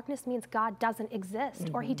punishment, or darkness means God doesn't exist,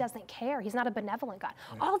 or he doesn't care, he's not a benevolent God.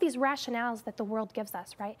 All these rationales that the world gives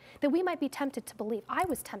us, right? That we might be tempted to believe. I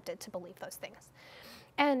was tempted to believe those things.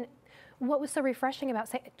 And what was so refreshing about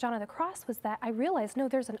St. John of the Cross was that I realized, no,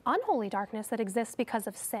 there's an unholy darkness that exists because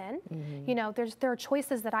of sin. You know, there are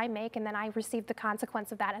choices that I make and then I receive the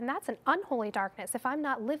consequence of that. And that's an unholy darkness if I'm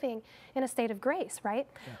not living in a state of grace, right?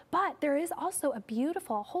 But there is also a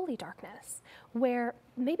beautiful holy darkness where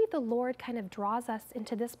maybe the Lord kind of draws us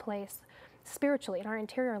into this place spiritually in our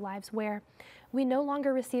interior lives where we no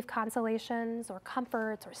longer receive consolations or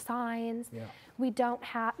comforts or signs. We don't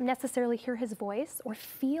necessarily hear his voice or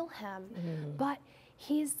feel him, but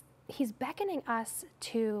he's beckoning us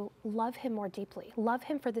to love him more deeply, love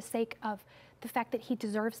him for the sake of the fact that he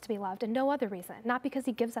deserves to be loved and no other reason, not because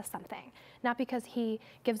he gives us something, not because he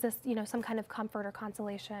gives us, you know, some kind of comfort or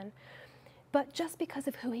consolation, but just because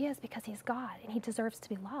of who he is, because he's God and he deserves to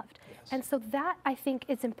be loved. And so that, I think,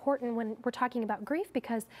 is important when we're talking about grief,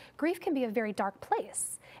 because grief can be a very dark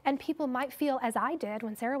place. And people might feel, as I did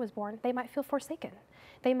when Sarah was born, they might feel forsaken.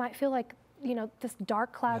 They might feel like, you know, this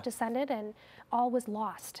dark cloud descended and all was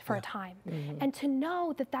lost for a time. And to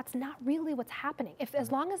know that that's not really what's happening. If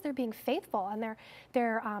as long as they're being faithful and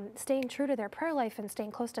they're staying true to their prayer life and staying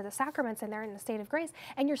close to the sacraments and they're in the state of grace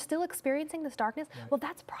and you're still experiencing this darkness, well,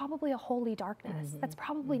 that's probably a holy darkness. That's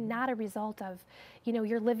probably not a result of, you know,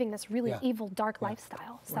 you're living this really evil, dark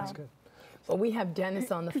lifestyle. So. That's good. Well, we have Dennis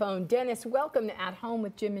on the phone. Dennis, welcome to At Home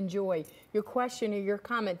with Jim and Joy. Your question or your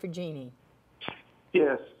comment for Jeannie?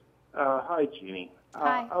 Yes. Hi, Jeannie.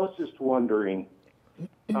 Hi. I was just wondering,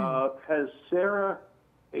 has Sarah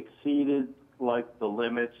exceeded like the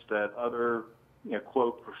limits that other, you know,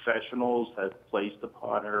 quote, professionals have placed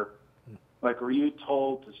upon her? Like, were you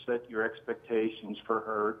told to set your expectations for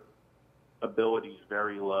her abilities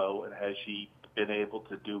very low, and has she been able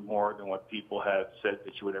to do more than what people have said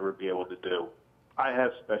that she would ever be able to do? I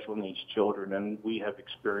have special needs children, and we have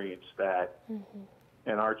experienced that,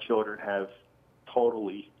 and our children have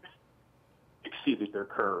totally exceeded their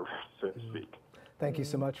curve, so to speak. Thank you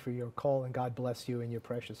so much for your call, and God bless you and your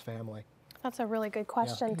precious family. That's a really good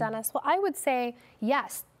question, Dennis. Well, I would say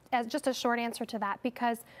yes, as just a short answer to that,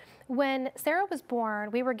 because when Sarah was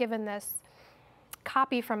born, we were given this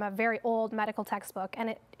copy from a very old medical textbook,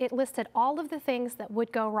 and it listed all of the things that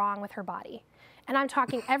would go wrong with her body. And I'm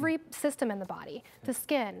talking every system in the body, the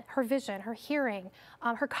skin, her vision, her hearing,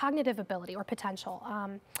 her cognitive ability or potential,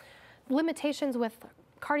 limitations with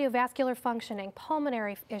cardiovascular functioning,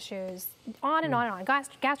 pulmonary issues, on and on and on,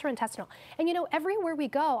 gastrointestinal. And you know, everywhere we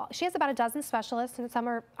go, she has about a dozen specialists, and some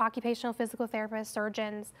are occupational physical therapists,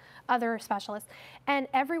 surgeons, other specialists. And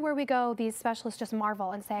everywhere we go, these specialists just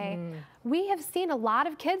marvel and say, we have seen a lot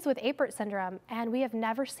of kids with Apert syndrome, and we have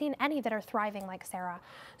never seen any that are thriving like Sarah.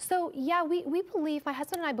 So yeah, we believe, my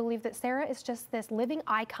husband and I believe that Sarah is just this living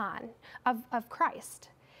icon of Christ.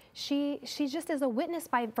 She just is a witness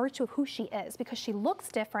by virtue of who she is, because she looks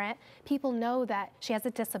different. People know that she has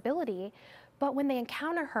a disability, but when they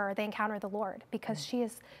encounter her, they encounter the Lord, because she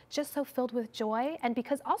is just so filled with joy, and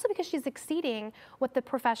because she's exceeding what the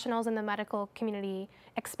professionals in the medical community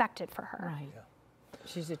expected for her. Right.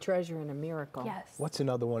 She's a treasure and a miracle. Yes. What's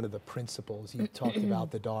another one of the principles? You talked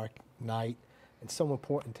about the dark night. It's so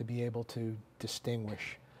important to be able to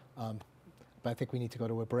distinguish. But I think we need to go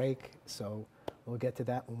to a break, so we'll get to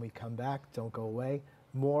that when we come back. Don't go away.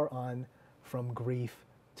 More on From Grief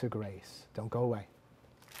to Grace. Don't go away.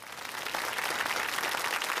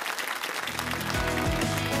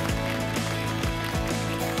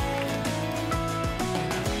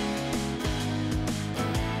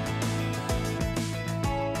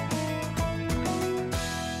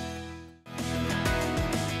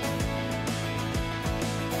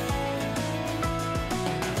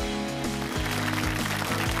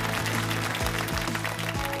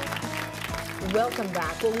 Welcome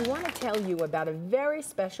back. Well, we want to tell you about a very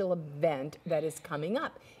special event that is coming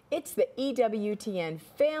up. It's the EWTN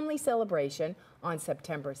Family Celebration on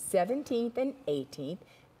September 17th and 18th,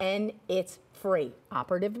 and it's free.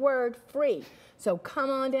 Operative word, free. So come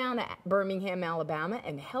on down to Birmingham, Alabama,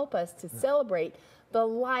 and help us to celebrate the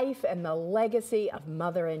life and the legacy of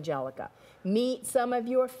Mother Angelica. Meet some of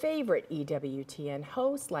your favorite EWTN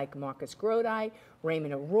hosts like Marcus Grodi,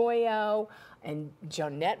 Raymond Arroyo, and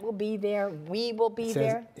Jeanette will be there. We will be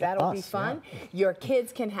there. That'll be fun. Yeah. Your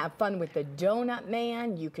kids can have fun with the Donut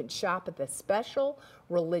Man. You can shop at the special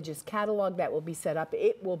religious catalog that will be set up.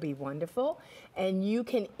 It will be wonderful. And you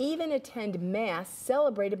can even attend Mass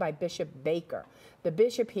celebrated by Bishop Baker, the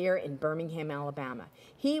bishop here in Birmingham, Alabama.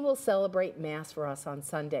 He will celebrate Mass for us on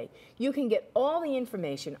Sunday. You can get all the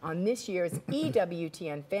information on this year's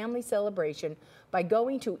EWTN Family Celebration by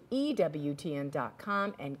going to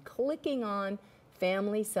EWTN.com and clicking on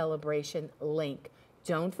Family Celebration link.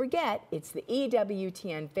 Don't forget, it's the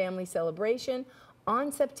EWTN Family Celebration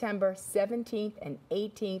on September 17th and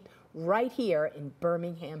 18th right here in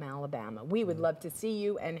Birmingham, Alabama. We would love to see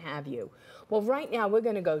you and have you. Well, right now we're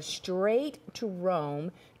going to go straight to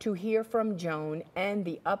Rome to hear from Joan and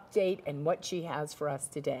the update and what she has for us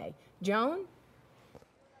today. Joan?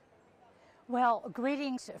 Well,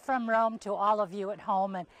 greetings from Rome to all of you at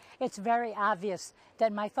home, and it's very obvious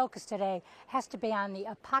that my focus today has to be on the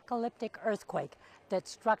apocalyptic earthquake that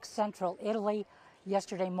struck central Italy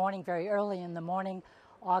yesterday morning, very early in the morning,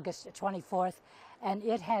 August 24th, and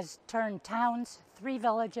it has turned towns, 3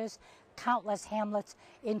 villages, countless hamlets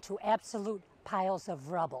into absolute piles of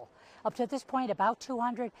rubble. Up to this point, about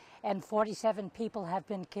 247 people have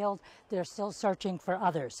been killed. They're still searching for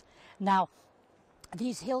others. Now,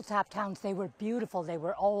 these hilltop towns, they were beautiful, they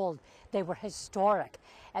were old, they were historic,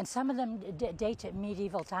 and some of them date to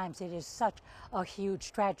medieval times. It is such a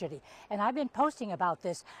huge tragedy. And I've been posting about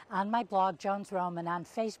this on my blog, Joan's Rome, and on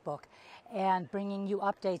Facebook, and bringing you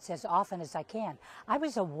updates as often as I can. I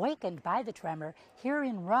was awakened by the tremor here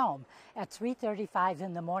in Rome at 3:35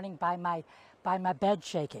 in the morning by my bed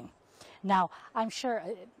shaking. Now, I'm sure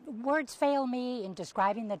words fail me in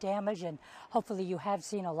describing the damage, and hopefully you have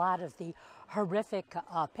seen a lot of the horrific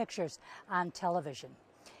pictures on television.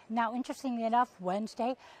 Now, interestingly enough,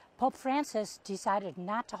 Wednesday, Pope Francis decided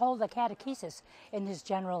not to hold the catechesis in his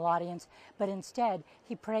general audience, but instead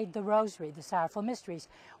he prayed the Rosary, the Sorrowful Mysteries,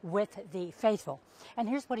 with the faithful. And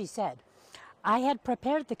here's what he said: "I had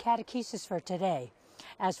prepared the catechesis for today,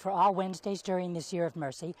 as for all Wednesdays during this year of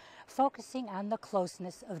mercy, focusing on the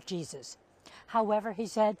closeness of Jesus. However," he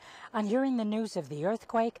said, "on hearing the news of the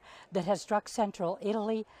earthquake that has struck central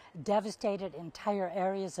Italy, devastated entire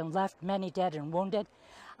areas and left many dead and wounded,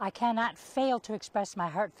 I cannot fail to express my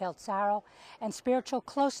heartfelt sorrow and spiritual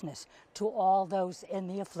closeness to all those in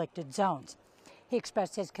the afflicted zones." He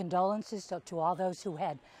expressed his condolences to all those who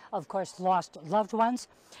had, of course, lost loved ones.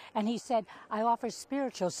 And he said, "I offer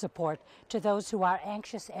spiritual support to those who are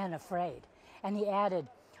anxious and afraid." And he added,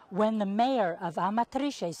 "When the mayor of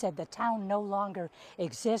Amatrice said the town no longer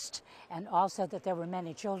exists, and also that there were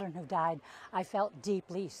many children who died, I felt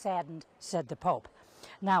deeply saddened," said the Pope.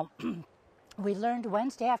 Now, we learned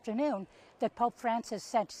Wednesday afternoon that Pope Francis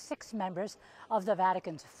sent 6 members of the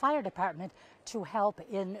Vatican's fire department to help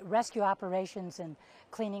in rescue operations and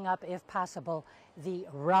cleaning up, if possible, the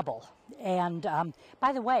rubble. And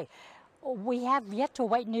by the way, we have yet to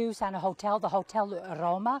await news on a hotel, the Hotel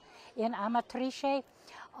Roma in Amatrice.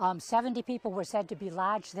 70 people were said to be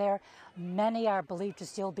lodged there. Many are believed to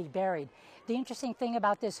still be buried. The interesting thing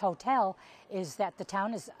about this hotel is that the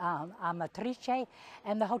town is Amatrice,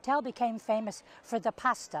 and the hotel became famous for the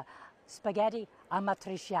pasta, spaghetti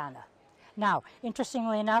amatriciana. Now,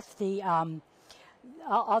 interestingly enough, the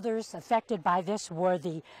others affected by this were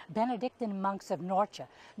the Benedictine monks of Norcia.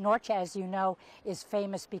 Norcia, as you know, is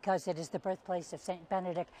famous because it is the birthplace of St.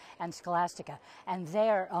 Benedict and Scholastica. And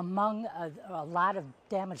there, among a lot of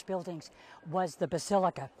damaged buildings, was the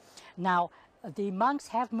basilica. Now, the monks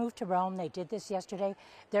have moved to Rome. They did this yesterday.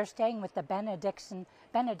 They're staying with the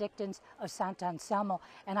Benedictines of Sant'Anselmo,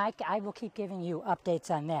 and I will keep giving you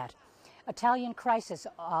updates on that. Italian Caritas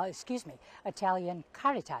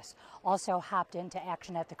also hopped into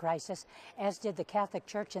action at the crisis, as did the Catholic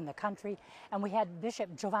Church in the country. And we had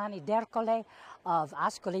Bishop Giovanni D'Ercole of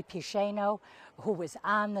Ascoli Piceno, who was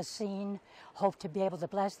on the scene, hoped to be able to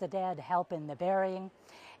bless the dead, help in the burying.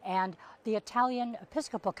 And the Italian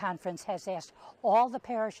Episcopal Conference has asked all the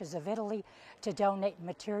parishes of Italy to donate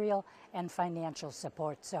material and financial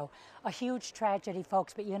support. So a huge tragedy,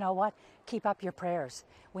 folks, but you know what? Keep up your prayers.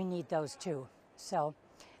 We need those too. So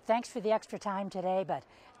thanks for the extra time today, but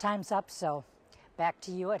time's up, so back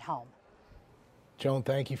to you at home. Joan,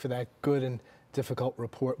 thank you for that good and difficult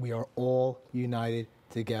report. We are all united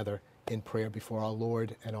together in prayer before our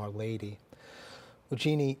Lord and Our Lady. Well,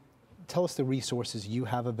 Jeannie, tell us the resources you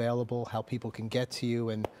have available, how people can get to you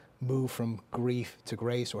and move from grief to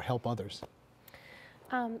grace or help others.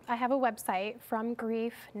 I have a website,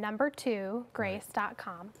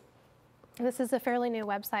 fromgrief2grace.com. This is a fairly new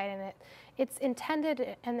website, and it's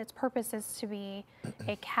intended and its purpose is to be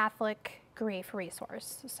a Catholic grief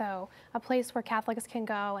resource. So a place where Catholics can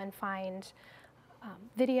go and find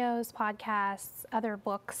videos, podcasts, other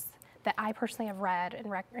books that I personally have read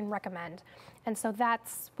and recommend. And so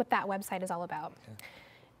that's what that website is all about. Okay.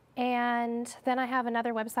 And then I have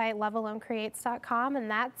another website, lovealonecreates.com, and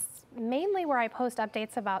that's mainly where I post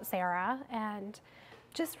updates about Sarah and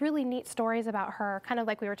just really neat stories about her, kind of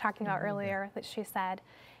like we were talking about earlier that she said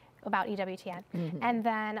about EWTN. And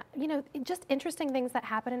then, you know, just interesting things that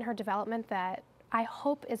happen in her development that I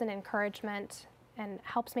hope is an encouragement and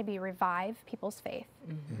helps maybe revive people's faith.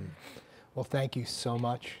 Well, thank you so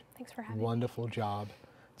much. Thanks for having me. Wonderful job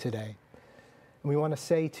today. And we want to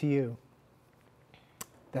say to you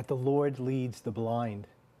that the Lord leads the blind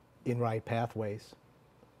in right pathways,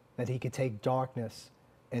 that He could take darkness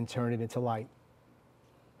and turn it into light.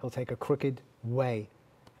 He'll take a crooked way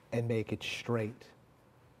and make it straight.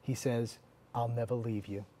 He says, I'll never leave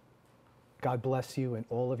you. God bless you and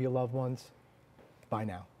all of your loved ones. Bye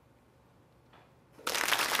now.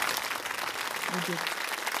 Thank you.